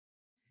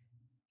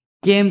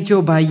કેમ છો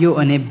ભાઈઓ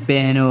અને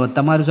બહેનો,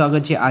 તમારું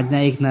સ્વાગત છે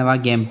આજના એક નવા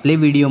ગેમ પ્લે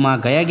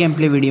વિડીયોમાં. ગયા ગેમ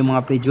પ્લે વિડીયોમાં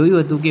આપણે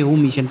જોયું હતું કે હું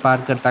મિશન પાર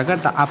કરતાં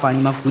કરતાં આ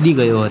પાણીમાં કૂદી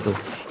ગયો હતો.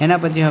 એના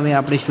પછી હવે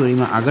આપણે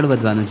સ્ટોરીમાં આગળ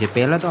વધવાનું છે.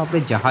 પહેલાં તો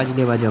આપણે જહાજ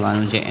લેવા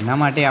જવાનું છે. એના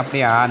માટે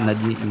આપણે આ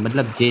નદી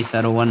મતલબ જે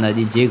સરોવર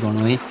નદી જે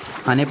ગણો હોય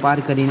આને પાર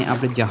કરીને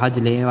આપણે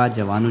જહાજ લેવા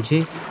જવાનું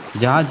છે.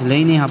 જહાજ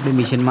લઈને આપણે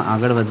મિશનમાં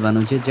આગળ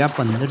વધવાનું છે. જ્યાં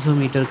 1500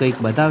 મીટર કંઈક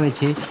બતાવે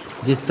છે,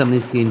 જે તમને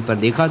સ્ક્રીન પર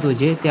દેખાતું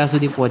છે ત્યાં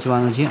સુધી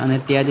પહોંચવાનું છે અને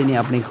ત્યાં જઈને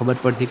આપણે ખબર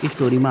પડશે કે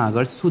સ્ટોરીમાં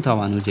આગળ શું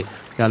થવાનું છે.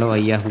 ચાલો,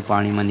 અહીંયા હું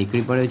પાણીમાં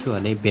નીકળી પડ્યો છું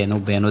અને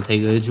બહેનો થઈ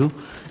ગયો છું.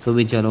 તો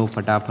બી ચાલો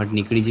ફટાફટ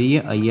નીકળી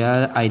જઈએ.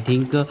 અહીંયા આઈ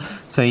થિંક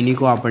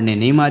સૈનિકો આપણને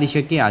નહીં મારી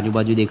શકે,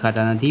 આજુબાજુ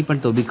દેખાતા નથી,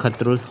 પણ તો બી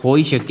ખતરો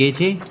હોઈ શકે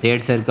છે.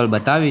 રેડ સર્કલ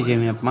બતાવ્યું છે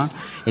મેપમાં,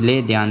 એટલે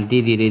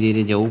ધ્યાનથી ધીરે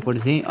ધીરે જવું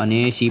પડશે અને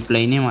શીપ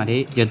લઈને મારે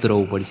જતું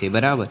રહેવું પડશે.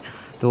 બરાબર,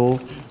 તો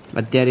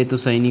અત્યારે તો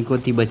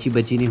સૈનિકોથી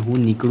બચીને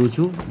હું નીકળું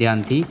છું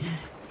ધ્યાનથી.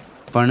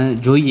 પણ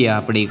જોઈએ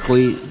આપણે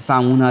કોઈ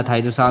સામું ના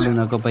થાય તો સારું,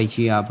 ન કપાય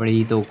છીએ આપણે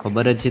તો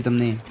ખબર જ છે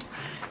તમને,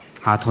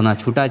 હાથોના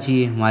છૂટા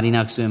છીએ, મારી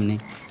નાખશું એમને.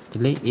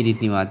 એટલે એ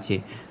રીતની વાત છે.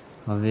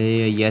 હવે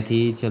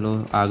અહીંયાથી ચલો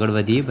આગળ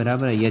વધીએ.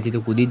 બરાબર, અહીંયાથી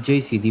તો કૂદી જ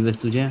જઈ, સીધી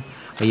વસ્તુ છે.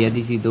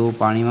 અહીંયાથી સીધો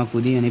પાણીમાં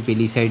કૂદી અને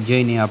પેલી સાઈડ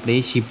જઈને આપણે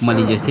શીપ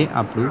મળી જશે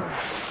આપણું,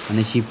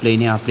 અને શીપ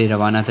લઈને આપણે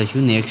રવાના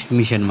થઈશું નેક્સ્ટ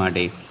મિશન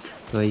માટે.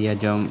 તો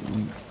અહીંયા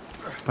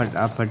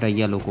ફટાફટ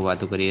અહીંયા લોકો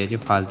વાતો કરી રહ્યા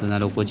છે,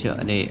 ફાલતુના લોકો છે.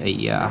 અને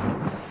અહીંયા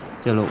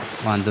ચલો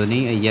વાંધો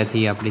નહીં,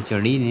 અહીંયાથી આપણે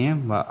ચડીને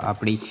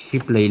આપણી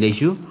શીપ લઈ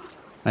લઈશું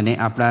અને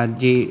આપણા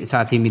જે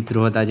સાથી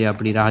મિત્રો હતા જે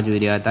આપણી રાહ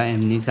જોઈ રહ્યા હતા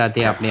એમની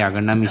સાથે આપણે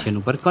આગળના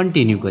મિશન ઉપર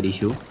કન્ટિન્યુ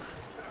કરીશું.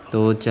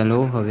 તો ચલો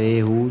હવે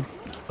હું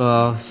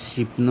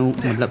શીપનું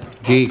મતલબ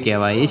જે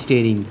કહેવાય એ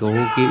સ્ટેરિંગ કહો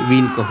કે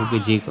વ્હીલ કહો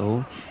કે જે કહો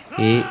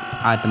એ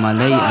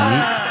હાથમાં લઈ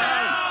અને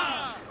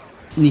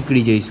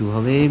નીકળી જઈશું.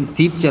 હવે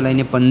શીપ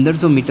ચલાવીને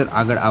 1500 મીટર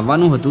આગળ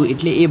આવવાનું હતું,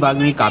 એટલે એ ભાગ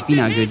મેં કાપી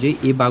નાખ્યો છે.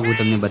 એ ભાગ હું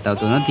તમને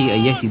બતાવતો નથી.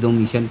 અહીંયા સીધો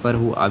મિશન પર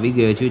હું આવી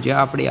ગયો છું,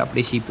 જ્યાં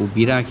આપણે શીપ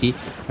ઊભી રાખી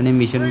અને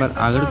મિશન પર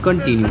આગળ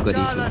કન્ટિન્યુ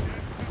કરીશું.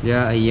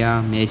 જ્યાં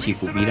અહીંયા મેં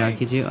શીપ ઊભી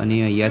રાખી છે અને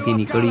અહીંયાથી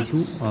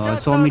નીકળીશું.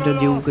 100 મીટર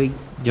જેવું કંઈક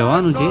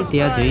જવાનું છે,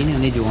 ત્યાં જઈને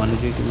અને જોવાનું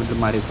છે કે મતલબ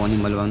મારે કોને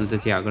મળવાનું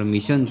થશે, આગળ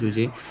મિશન શું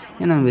છે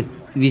એના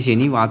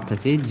વિશેની વાત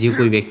થશે. જે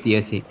કોઈ વ્યક્તિ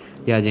હશે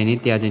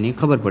ત્યાં જઈને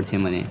ખબર પડશે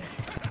મને.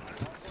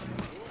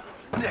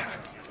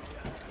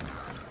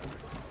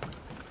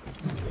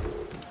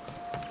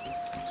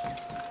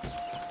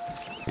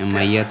 એમ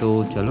અહીંયા તો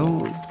ચલો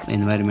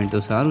એન્વાયરમેન્ટ તો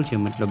સારું છે,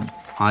 મતલબ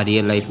આ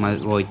રિયલ લાઈફમાં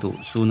હોય તો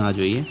શું ના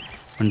જોઈએ,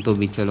 પણ તો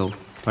બી ચલો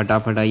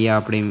ફટાફટ અહીંયા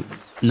આપણે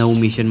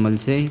નવું મિશન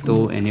મળશે તો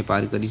એને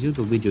પાર કરીશું.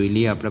 તો બી જોઈ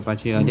લઈએ આપણા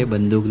પાસે. અરે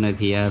બંદૂક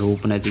નથી, આ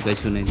રોપ નથી,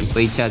 કશું નથી,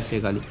 પૈસા જ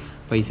છે ખાલી.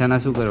 પૈસાના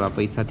શું કરવા,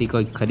 પૈસાથી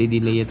કંઈક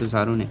ખરીદી લઈએ તો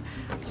સારું ને.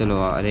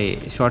 ચલો, અરે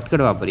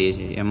શોર્ટકટ વાપરીએ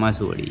છીએ, એમાં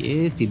શું વળી,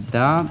 એ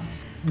સીધા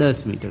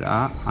 10 મીટર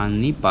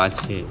આની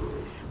પાસ છે,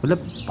 મતલબ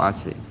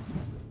પાસે.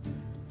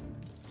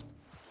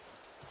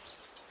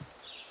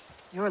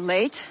 You're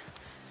late?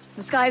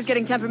 The sky is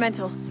getting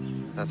temperamental.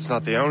 That's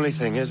not the only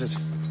thing, is it?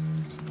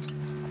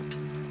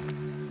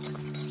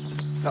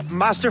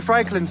 Master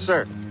Franklin, sir.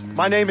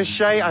 My name is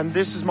Shay, and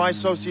this is my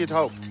associate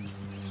Hope.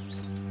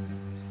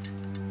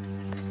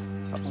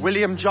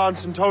 William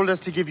Johnson told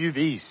us to give you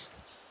these.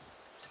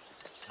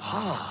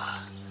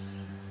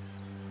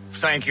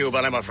 Thank you,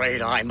 but I'm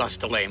afraid I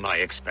must delay my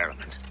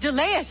experiment.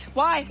 Delay it?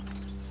 Why?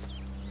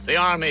 The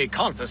army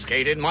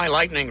confiscated my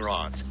lightning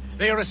rods.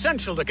 They are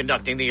essential to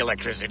conducting the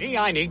electricity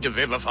I need to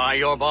vivify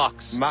your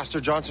box. Master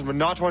Johnson would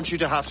not want you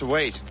to have to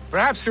wait.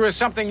 Perhaps there is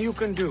something you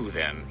can do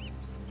then.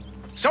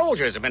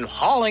 Soldiers have been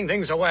hauling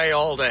things away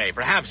all day.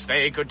 Perhaps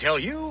they could tell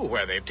you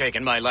where they've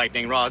taken my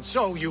lightning rods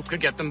so you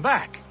could get them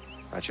back.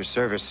 At your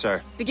service, sir.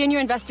 Begin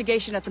your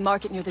investigation at the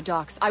market near the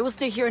docks. I will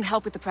stay here and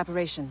help with the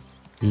preparations.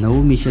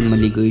 નવું mission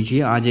મળી ગયું છે.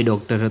 આ જે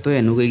doctor હતો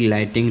એનું કંઈક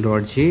lighting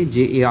road છે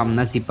જે એ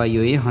આમના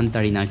સિપાહીઓએ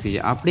હંતાડી નાખ્યું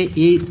છે. આપણે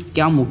એ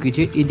ક્યાં મૂક્યું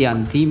છે એ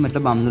ધ્યાનથી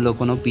મતલબ આમનો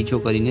લોકોનો પીછો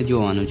કરીને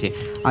જોવાનું છે.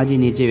 આ જે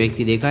નીચે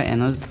વ્યક્તિ દેખાય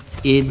એનો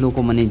એ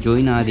લોકો મને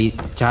જોઈ ના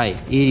જાય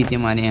એ રીતે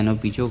મારે એનો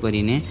પીછો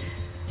કરીને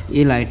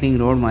એ લાઇટિંગ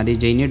રોડ મારે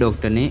જઈને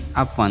ડૉક્ટરને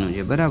આપવાનું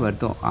છે. બરાબર,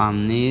 તો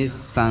આમને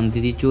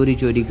શાંતિથી ચોરી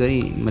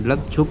કરી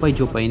મતલબ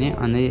છુપાઈને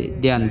અને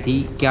ધ્યાનથી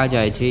ક્યાં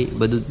જાય છે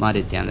બધું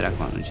મારે ધ્યાન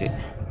રાખવાનું છે.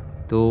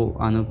 તો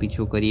આનો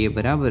પીછો કરીએ.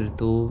 બરાબર,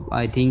 તો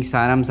આઈ થિંક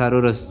સારામાં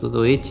સારો રસ્તો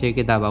તો એ જ છે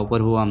કે ધાબા ઉપર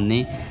હું આમને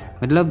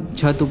મતલબ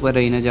છત ઉપર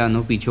રહીને જ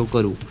આનો પીછો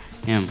કરું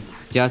એમ.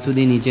 જ્યાં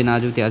સુધી નીચે ના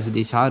જાઉં ત્યાં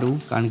સુધી સારું,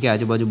 કારણ કે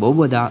આજુબાજુ બહુ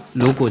બધા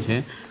લોકો છે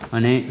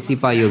અને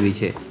સિપાહીઓ બી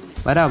છે.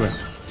 બરાબર,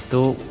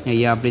 તો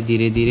અહીંયા આપણે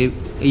ધીરે ધીરે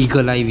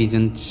ઈગલ આઈ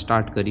વિઝન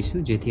સ્ટાર્ટ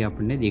કરીશું, જેથી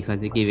આપણને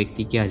દેખાશે કે એ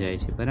વ્યક્તિ ક્યાં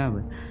જાય છે.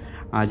 બરાબર,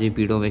 આ જે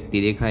પીળો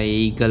વ્યક્તિ દેખાય એ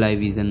ઈગલ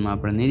આઈ વિઝનમાં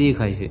આપણને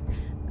દેખાય છે.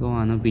 તો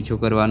આનો પીછો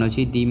કરવાનો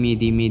છે ધીમે.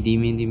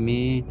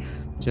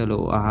 ચલો,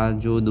 આ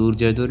જો દૂર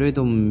જતો રહ્યો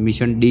તો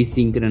મિશન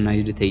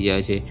ડિસિંક્રનાઇઝડ થઈ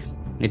જાય છે,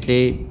 એટલે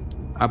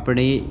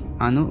આપણે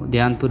આનો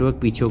ધ્યાનપૂર્વક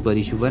પીછો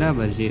કરીશું.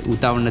 બરાબર છે,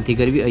 ઉતાવળ નથી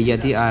કરવી.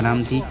 અહીંયાથી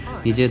આરામથી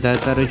નીચે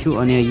જતા રહીશું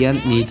અને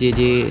અહીંયા નીચે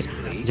જે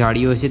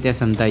ઝાડીઓ છે ત્યાં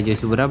સંતાઈ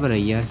જઈશું. બરાબર,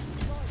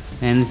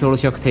 અહીંયા એને થોડો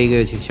શક થઈ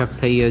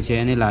ગયો છે,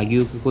 એને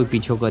લાગ્યું કે કોઈ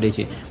પીછો કરે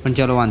છે, પણ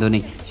ચલો વાંધો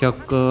નહીં,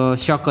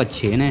 શક જ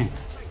છે ને,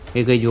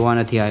 એ કંઈ જોવા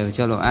નથી આવ્યો.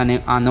 ચલો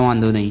આનો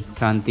વાંધો નહીં,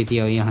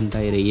 શાંતિથી અહીંયા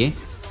હંતાઈ રહીએ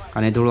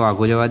અને થોડો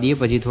આગળ જવા દઈએ.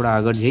 પછી થોડા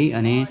આગળ જઈ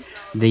અને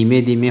ધીમે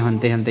ધીમે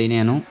હંતાઈને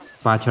એનો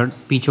પાછળ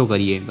પીછો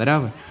કરીએ.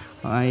 બરાબર.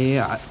 એ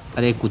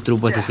અરે કૂતરું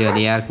પછી છે.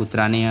 અરે યાર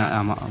કૂતરાને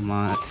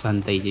આમાં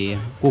હંતાઈ જઈએ.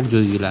 કોક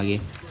જોઈ ગયું લાગે.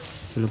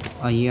 ચલો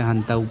અહીંયા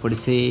હંતાવવું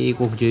પડશે.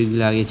 કોક જોઈ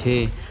ગયું લાગે છે.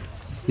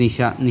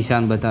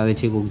 નિશાન બતાવે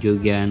છે કોક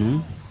જોઈ ગયા એનું.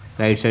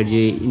 રાઈટ સાઈડ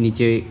જે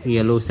નીચે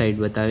યલો સાઈડ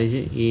બતાવે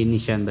છે એ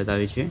નિશાન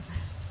બતાવે છે.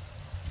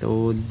 તો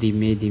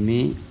ધીમે ધીમે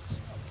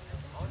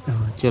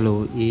ચલો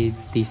એ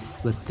 30,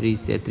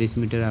 32, 33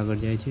 મીટર આગળ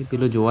જાય છે.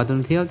 પેલો જોવા તો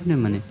નથી આવતું ને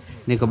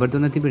મને ખબર તો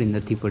નથી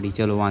પડી.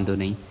 ચલો વાંધો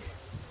નહીં.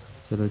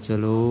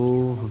 ચલો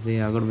હવે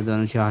આગળ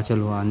વધવાનું છે. હા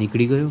ચલો આ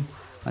નીકળી ગયો.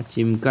 આ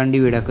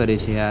ચીમકાંડી વેડા કરે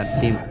છે યાર.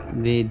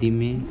 ધીમે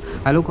ધીમે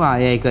આ લોકો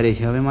આય કરે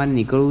છે. હવે મારે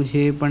નીકળવું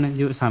છે પણ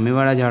જો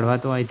સામેવાળા ઝાડવા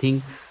તો આઈ થિંક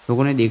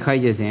લોકોને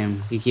દેખાઈ જશે એમ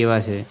કે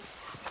કેવા છે.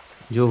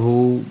 જો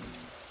હું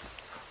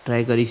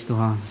ટ્રાય કરીશ તો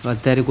હા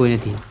અત્યારે કોઈ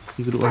નથી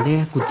નીકળું. અરે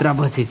કૂતરા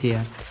બસે છે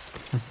યાર.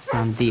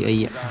 શાંતિ.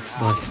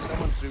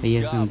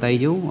 અહીંયા સંતાઈ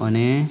જવું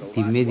અને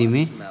ધીમે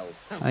ધીમે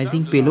આઈ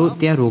થિંક પેલો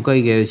ત્યાં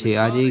રોકાઈ ગયો છે.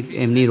 આજે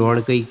એમની રોડ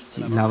કંઈક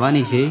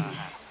લાવવાની છે,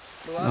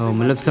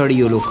 મતલબ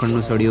સળિયો,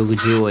 લોખંડનો સળિયો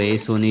જે હોય એ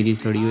સોનેરી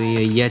સળિયો એ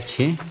અહીંયા જ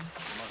છે.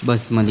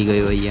 બસ મળી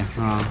ગયો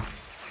અહીંયા.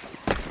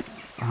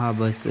 હા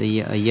બસ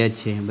અહીંયા જ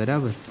છે.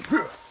 બરાબર.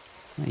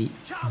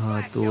 હા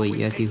તો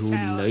અહીંયાથી હું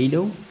લઈ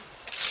લઉં.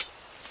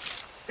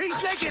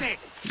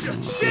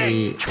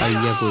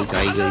 અહીંયા કોઈક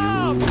આવી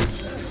ગયું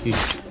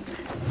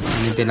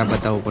અને પહેલાં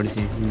બતાવવું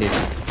પડશે.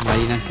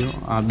 મારી નાખ્યો.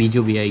 આ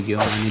બીજો બી આવી ગયો.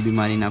 આને બી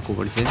મારી નાખવું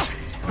પડશે.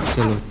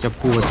 ચલો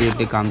ચપ્પુ હતું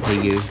એટલે કામ થઈ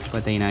ગયું.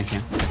 પતાવી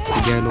નાખ્યા.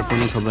 બીજા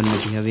લોકોને ખબર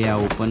નથી. હવે આ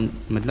ઓપન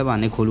મતલબ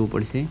આને ખોલવું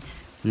પડશે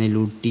અને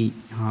લૂંટી.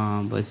 હા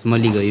બસ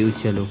મળી ગયું.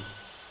 ચલો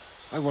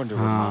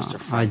હા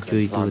આ જ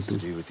જોઈતું હતું.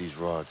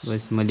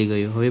 બસ મળી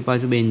ગયું. હવે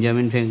પાછું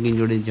બેન્જામિન ફ્રેન્કલિન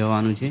જોડે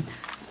જવાનું છે.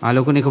 આ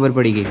લોકોને ખબર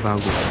પડી ગઈ.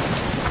 ભાગો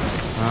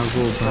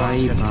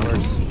ભાઈ ભાગો.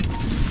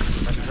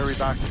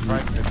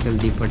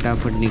 જલ્દી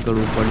ફટાફટ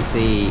નીકળવું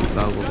પડશે.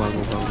 ભાગો.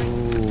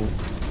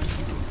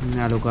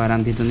 આ લોકો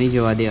આરામથી તો નહીં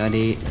જવા દે.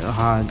 અરે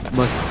હા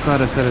બસ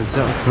સરસ.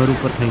 ઘર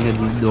ઉપર થઈને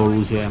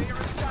દોડવું છે એમ.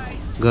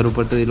 ઘર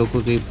ઉપર તો એ લોકો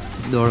કંઈ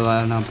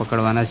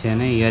પકડવાના છે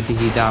ને. અહીંયાથી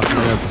સીધા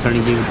આપણે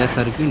અપસણી જેવી રીતે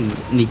સરકી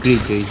નીકળી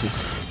જ ગઈ છે.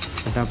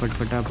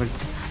 ફટાફટ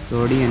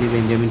દોડી અને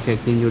બેન્જામિન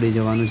ફ્રેન્કલિન જોડે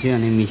જવાનું છે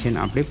અને મિશન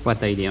આપણે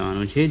પતાવી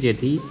દેવાનું છે,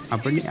 જેથી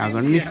આપણને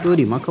આગળની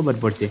સ્ટોરીમાં ખબર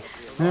પડશે.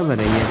 બરાબર.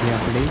 અહીંયાથી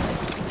આપણે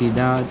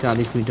સીધા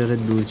 40 મીટર જ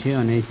દૂર છે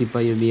અને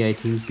સિપાહીઓ બી આઈ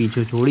થિંક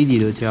પીછો છોડી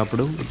દીધો છે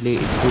આપણો, એટલે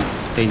એટલું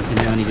ટેન્શન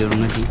લેવાની જરૂર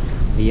નથી.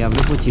 અહીંયા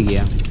આપણે પહોંચી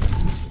ગયા.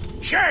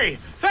 Shay,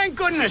 thank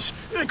goodness!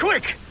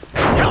 Quick,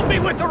 help me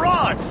with the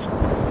rods!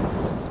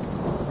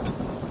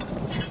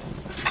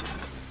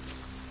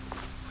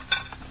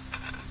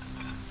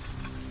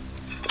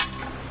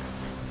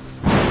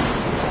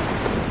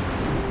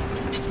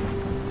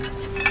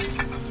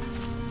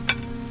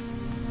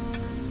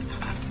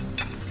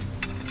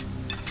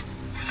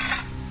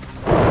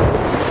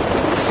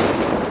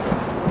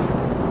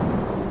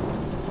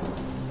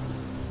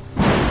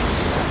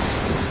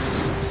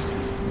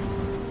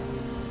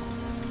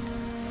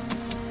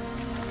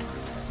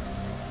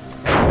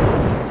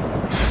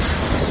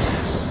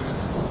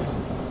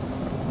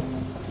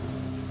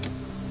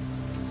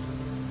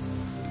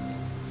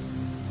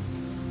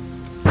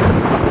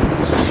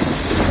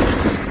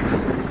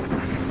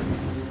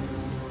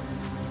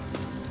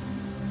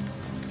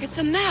 It's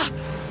a map!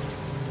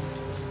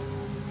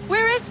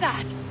 Where is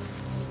that?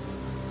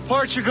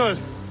 Portugal!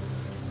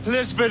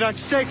 Lisbon, I'd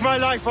stake my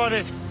life on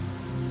it!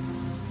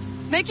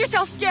 Make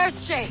yourself scarce,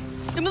 Shay.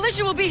 The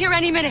militia will be here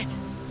any minute.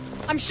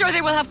 I'm sure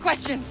they will have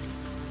questions.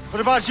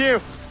 What about you?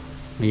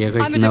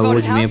 અહીંયા I'm કંઈક a નવો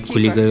devoted જ map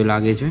ખુલી housekeeper. ગયો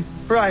લાગે છે.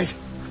 Right.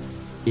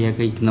 અહીંયા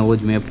કંઈક નવો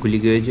જ મેપ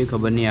ખુલી ગયો છે.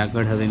 ખબર નહીં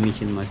આગળ હવે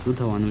મિશનમાં શું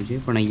થવાનું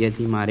છે, પણ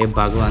અહીંયાથી મારે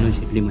ભાગવાનું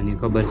છે એટલી મને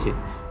ખબર છે.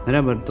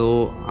 બરાબર. તો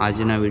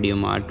આજના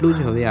વિડીયોમાં આટલું જ.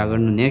 હવે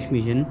આગળનું નેક્સ્ટ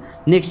મિશન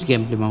નેક્સ્ટ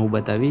ગેમપ્લેમાં હું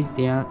બતાવીશ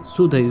ત્યાં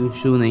શું થયું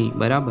શું નહીં.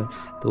 બરાબર.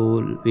 તો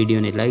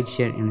વિડીયોને લાઇક,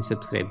 શેર અને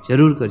સબસ્ક્રાઈબ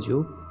જરૂર કરજો.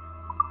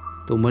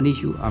 તો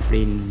મળીશું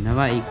આપણે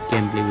નવા એક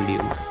ગેમપ્લે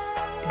વિડીયોમાં.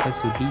 ત્યાં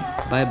સુધી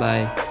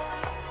by.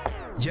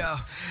 Yo,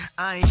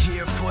 I ain't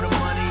here for the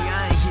money,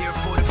 I ain't